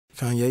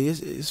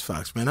Kanye, it's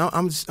Fox, man.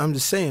 I'm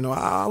just saying.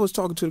 I was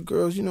talking to the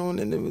girls, you know,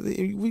 and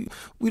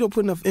we don't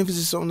put enough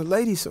emphasis on the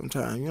ladies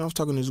sometimes. You know, I was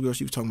talking to this girl.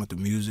 She was talking about the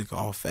music,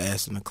 all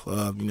fast in the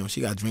club. You know, she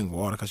got to drink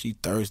water because she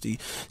thirsty.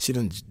 She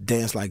done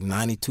danced like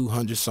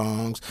 9,200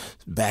 songs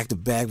back to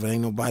back, but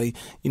ain't nobody,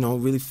 you know,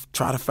 really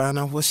try to find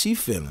out what she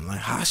feeling,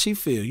 like how she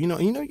feel. You know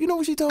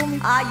what she told me?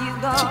 Are you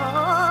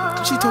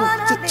gonna she told.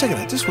 Check it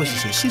out. This is what she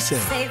said. She said,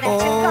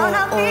 oh.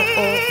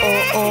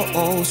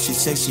 She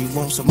said she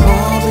wants some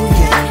Marvin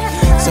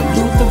Gaye, some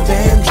Luther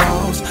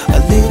Vandross, a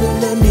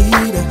little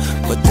Anita,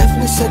 but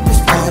definitely set this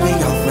party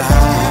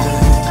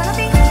alright.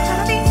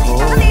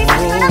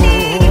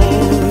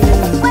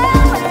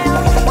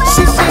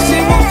 She said she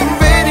wants some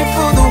ready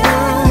for the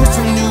world,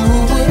 some new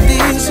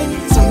edition,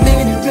 some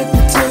Minnie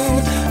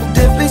Ripperton,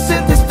 definitely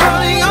set this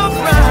party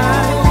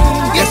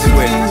alright. Yes, it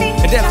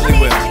will. It definitely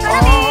will.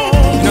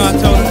 You know,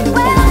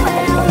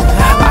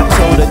 I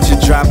told her to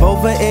drive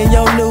over in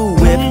your new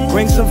whip.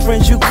 Bring some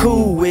friends you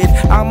cool with.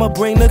 I'ma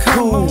bring the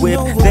cool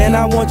whip. Then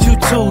I want you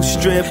to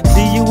strip.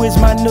 See you is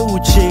my new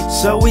chick,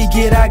 so we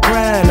get our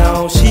grind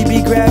on. She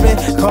be grabbing,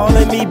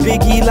 calling me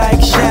Biggie like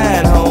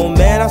Shyne home.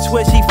 Man, I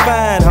swear she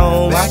fine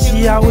home. Why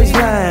she always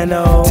lying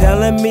on?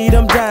 Telling me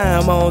them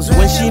diamonds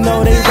when she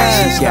know they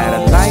rhymes. Got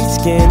a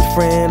light-skinned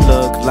friend,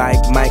 look like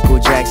Michael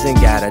Jackson.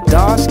 Got a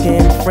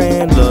dark-skinned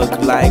friend, look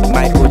like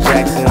Michael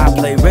Jackson. I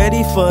play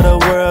ready for the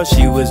world,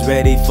 she was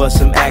ready for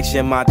some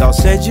action. My dog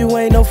said you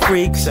ain't no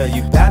freak, so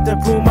you got to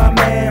prove my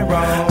man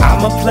wrong.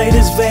 I'ma play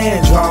this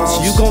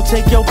Vandross, you gon'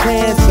 take your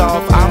pants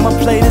off. I'ma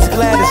play this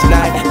Gladys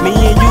night, me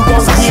and you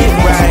gon' get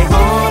right.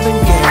 Marvin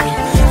Gaye,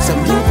 some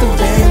Luther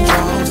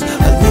Vandross,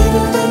 a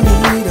little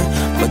Anita,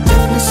 but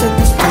definitely set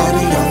this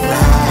party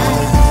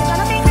alright.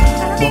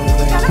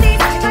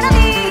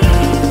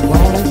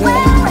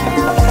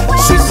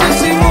 She said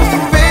she wants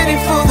some ready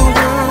for the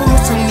world,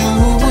 some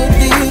new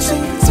edition,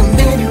 some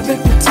Minnie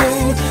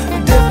Ripperton,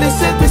 definitely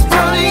set this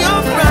party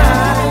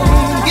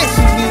alright. Yes,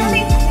 she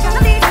will.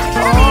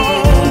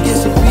 Oh, yes,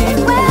 she will.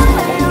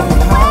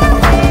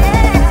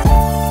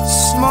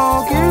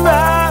 Smoking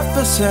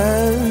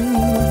Robinson,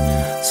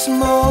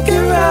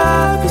 Smoking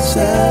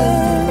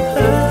Robinson,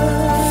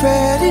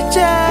 Freddie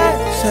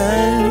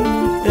Jackson,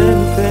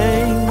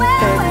 everything.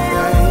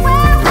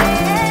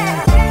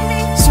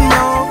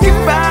 Smoking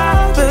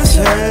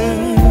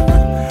Robinson,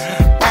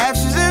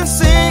 Ashes and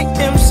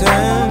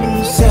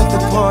Simpson, set the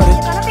party,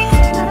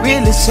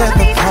 really set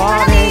the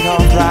party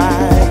off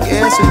right.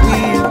 Yes, it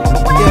will.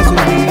 Yes, it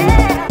will.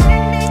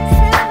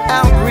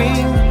 Al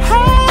Green,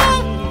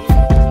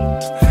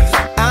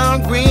 Al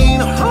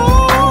Green,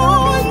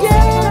 oh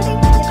yeah.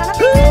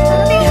 Yo,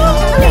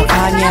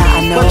 Kanye, I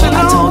know I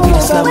told you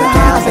to slow it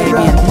down,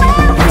 baby, and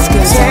it's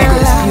good,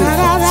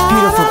 it's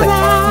beautiful, but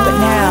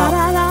now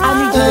I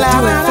need you to do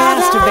it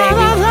faster,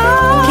 baby.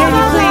 Can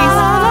you please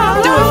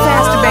do it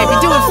faster, baby?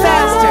 Do it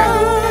faster.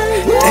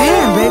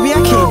 Damn, baby,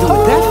 I can't do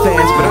it that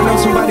fast, but I know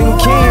somebody who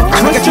can. I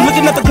got you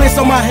looking at the glitz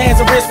on my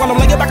hands and wrists while I'm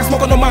laying back and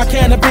smoking on my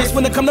cannabis.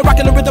 When it come to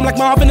rocking the rhythm like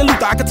Marvin and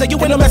Luther, I can tell you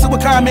ain't no messing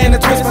with Kanye and the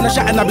Twist. When I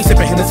shot and I be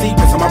sipping Hennessy,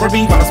 piss on my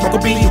R&B, while I smoke a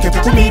beat. You can't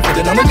pick with me, put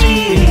it on the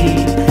G.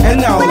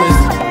 And all this.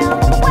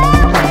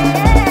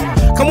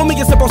 Come with me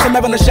and sip on some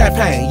Evan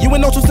champagne. You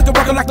ain't no two sticker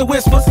rockin' like the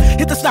Whispers.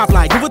 Hit the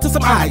stoplight, move it to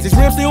some eyes. These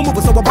rims still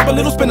moving, so I pop a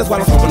little spinners while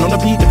I'm smoking on the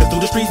beat. Dipping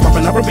through the streets,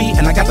 popping up a beat,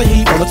 and I got the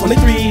heat on the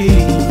 23.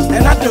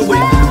 And I do it.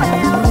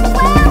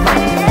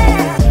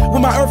 With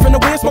my earth in the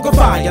wind, smoke a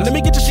fire. Let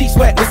me get your sheets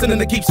wet, listening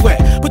to Keep Sweat.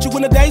 Put you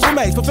in the days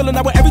remains, fulfilling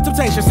out with every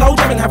temptation. Slow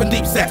jamming, having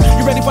deep sex.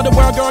 You ready for the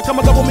world, girl?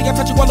 Come and go with me. I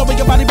touch you all over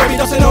your body, baby.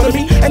 Don't say no to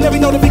me. And every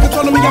note to be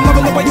controlling me. I'm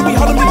loving the way you be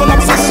holding me when I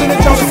be listening to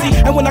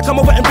Jonesy. And when I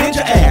come over and bend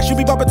your ass, you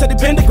be bumping to the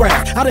pentagram.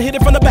 I done hit it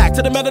from the back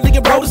to the melody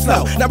and roll it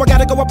slow. Now I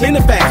gotta go up in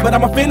it fast, but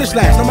I'ma finish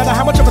last. No matter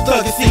how much of a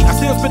thug you see, I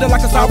still spit it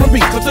like a sour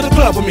beat. Come to the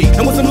club with me.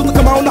 And when some Luther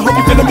come on, I hope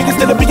you feeling me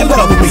instead of being in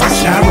love with me.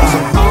 Shyne.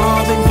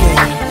 Marvin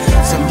Gaye,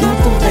 some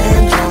Luther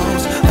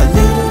Vandross, a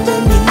little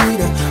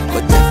Anita,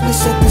 but definitely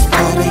set this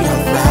party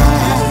alright.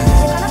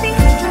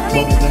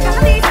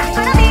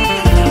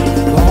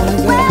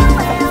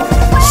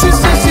 She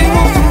said she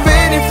wants some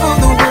ready for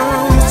the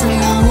world, some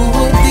new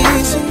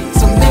edition,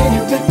 some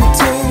Minnie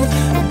Ripperton,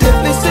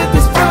 definitely set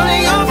this party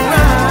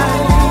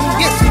alright.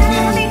 Yes, it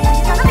will.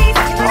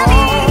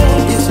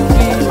 Oh, yes, it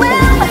will.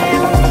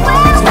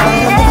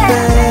 Slide on the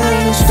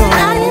family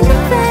stone.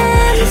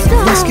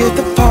 Let's get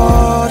the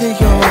party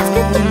on.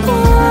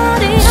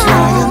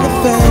 Slide on the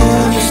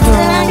family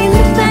stone.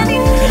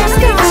 Let's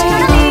get the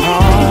party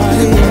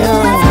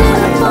on.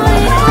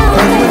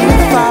 Bring the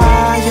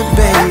fire,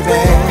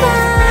 baby.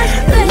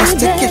 Let's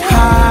take it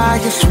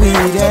higher,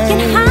 sweetie.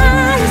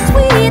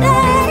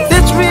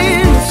 Let's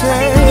really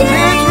say,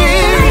 let's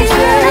really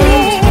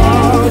say,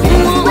 party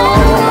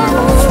on.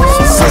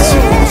 She says she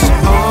wants some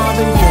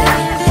Marvin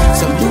Gaye,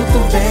 some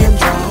Luther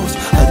Vandross,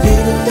 a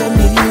little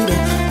Anita,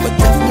 but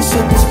definitely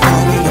set this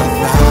party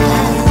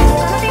alright.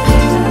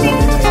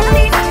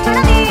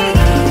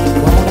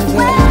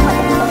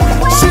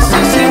 She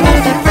says she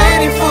wants it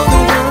ready for the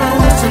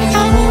world, some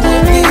new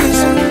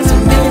edition,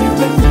 some Minnie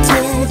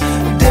Ripperton,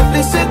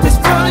 definitely set this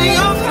party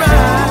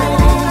alright.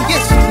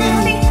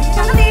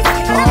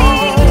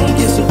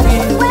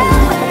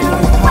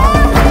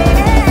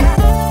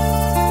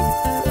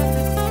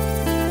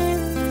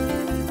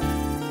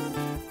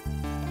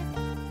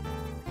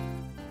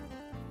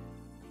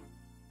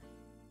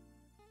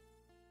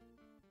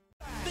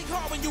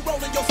 when you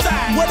rollin' your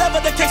side. Whatever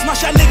the case, my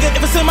shot nigga,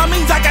 if it's in my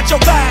means, I got your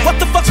vibe. What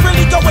the fuck's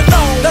really going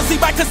on? Does he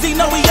buy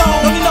casino we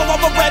own? Don't you know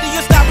I've already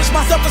established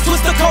myself as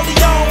Twista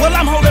Corleone? Well,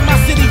 I'm holding my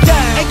city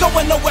down, ain't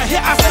going nowhere,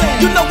 here I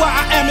stand. You know where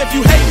I am if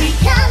you hate me,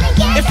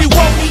 if you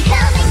want me,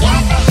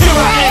 here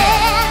I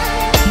am.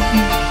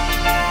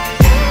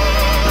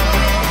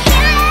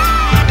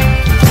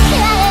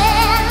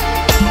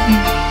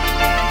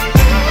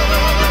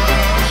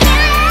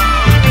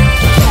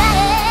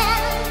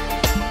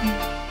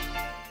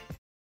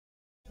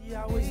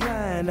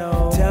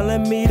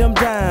 Telling me them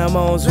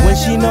diamonds when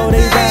she know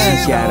they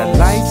rhymes. Got a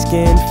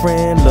light-skinned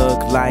friend, look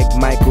like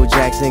Michael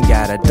Jackson.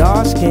 Got a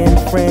dark-skinned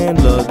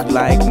friend, look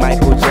like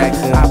Michael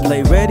Jackson. I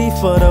play ready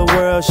for the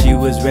world, she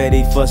was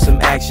ready for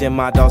some action.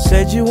 My dog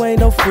said you ain't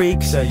no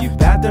freak, so you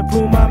bout to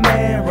prove my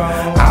man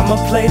wrong. I'ma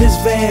play this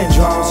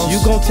Vandross,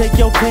 you gon' take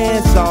your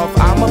pants off.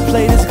 I'm